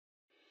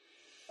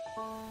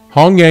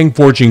Hongyang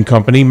Forging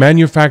Company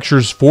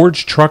manufactures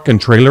forged truck and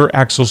trailer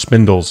axle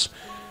spindles.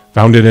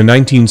 Founded in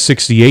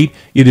 1968,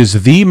 it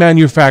is the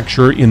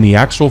manufacturer in the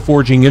axle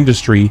forging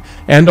industry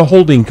and a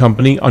holding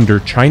company under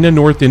China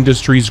North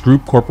Industries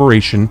Group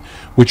Corporation,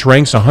 which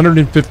ranks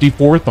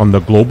 154th on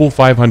the Global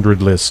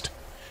 500 list.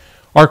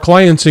 Our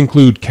clients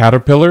include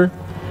Caterpillar,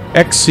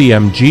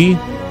 XCMG,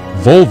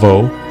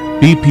 Volvo,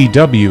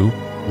 BPW,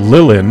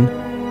 Lilin,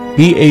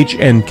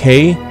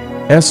 BHNK,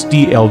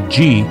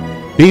 SDLG,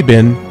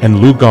 Bebin, and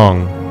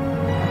Liugong.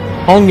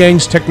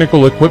 Hongyang's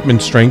technical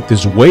equipment strength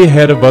is way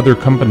ahead of other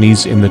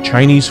companies in the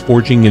Chinese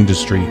forging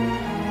industry.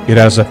 It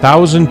has a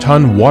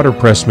 1,000-ton water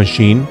press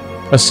machine,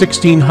 a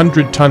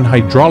 1,600-ton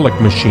hydraulic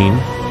machine,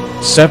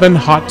 7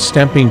 hot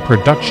stamping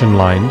production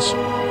lines,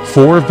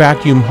 4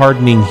 vacuum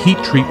hardening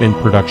heat treatment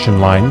production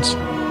lines,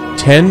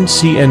 10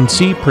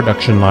 CNC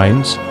production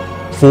lines,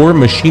 4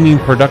 machining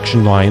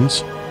production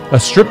lines, a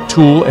strip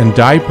tool and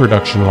die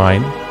production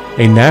line,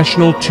 a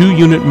national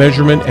 2-unit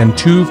measurement and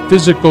 2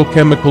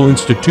 physical-chemical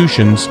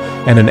institutions,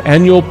 and an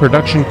annual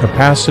production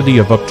capacity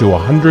of up to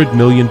 100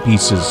 million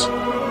pieces.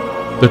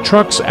 The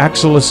truck's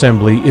axle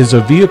assembly is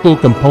a vehicle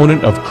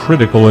component of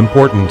critical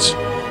importance.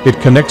 It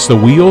connects the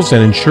wheels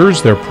and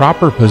ensures their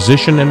proper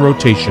position and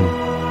rotation.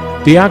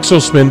 The axle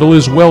spindle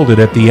is welded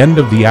at the end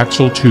of the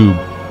axle tube.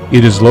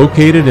 It is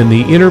located in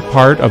the inner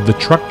part of the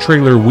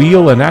truck-trailer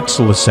wheel and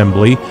axle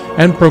assembly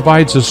and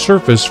provides a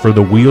surface for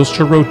the wheels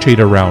to rotate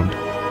around.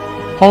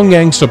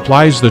 Hongyang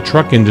supplies the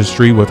truck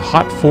industry with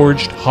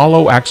hot-forged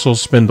hollow axle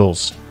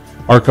spindles.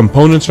 Our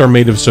components are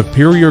made of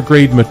superior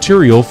grade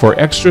material for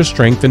extra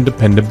strength and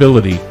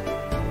dependability.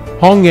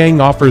 Hongyang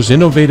offers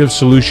innovative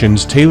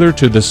solutions tailored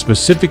to the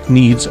specific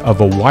needs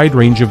of a wide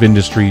range of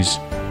industries.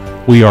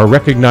 We are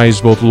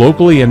recognized both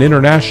locally and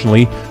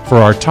internationally for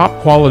our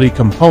top-quality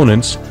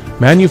components,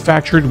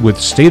 manufactured with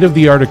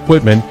state-of-the-art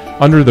equipment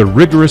under the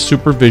rigorous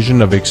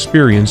supervision of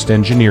experienced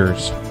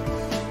engineers.